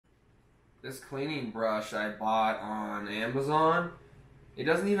This cleaning brush I bought on Amazon, it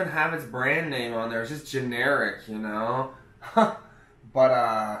doesn't even have its brand name on there. It's just generic, you know?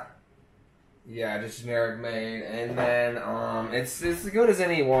 But, yeah, just generic made. And then, it's as good as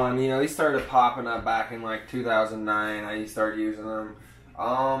any one. You know, these started popping up back in, like, 2009. I started using them.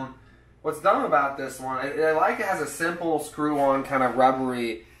 What's dumb about this one, I like it has a simple screw-on kind of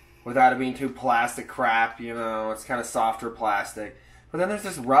rubbery without it being too plastic crap, you know? It's kind of softer plastic. But then there's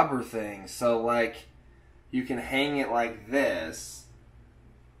this rubber thing, so like you can hang it like this.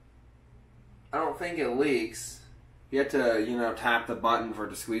 I don't think it leaks. You have to, you know, tap the button for it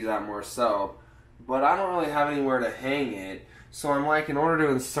to squeeze out more soap. But I don't really have anywhere to hang it. So I'm like, in order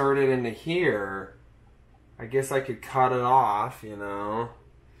to insert it into here, I guess I could cut it off, you know.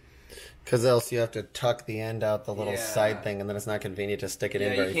 Because else you have to tuck the end out the little side thing, and then it's not convenient to stick it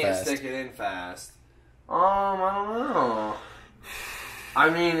in very fast. Yeah, you can't stick it in fast. I don't know. I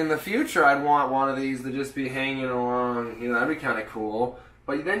mean, in the future, I'd want one of these to just be hanging along. You know, that'd be kind of cool.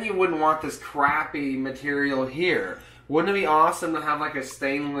 But then you wouldn't want this crappy material here. Wouldn't it be awesome to have like a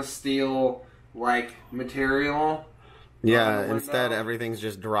stainless steel like material? Yeah, instead everything's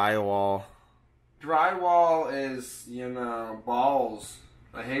just drywall. Drywall is, you know, balls.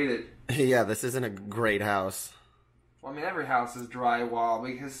 I hate it. Yeah, this isn't a great house. Well, I mean, every house is drywall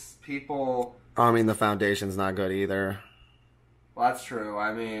because people... I mean, the foundation's not good either. Well, that's true.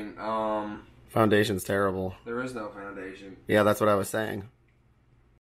 I mean, Foundation's terrible. there is no foundation. Yeah, that's what I was saying.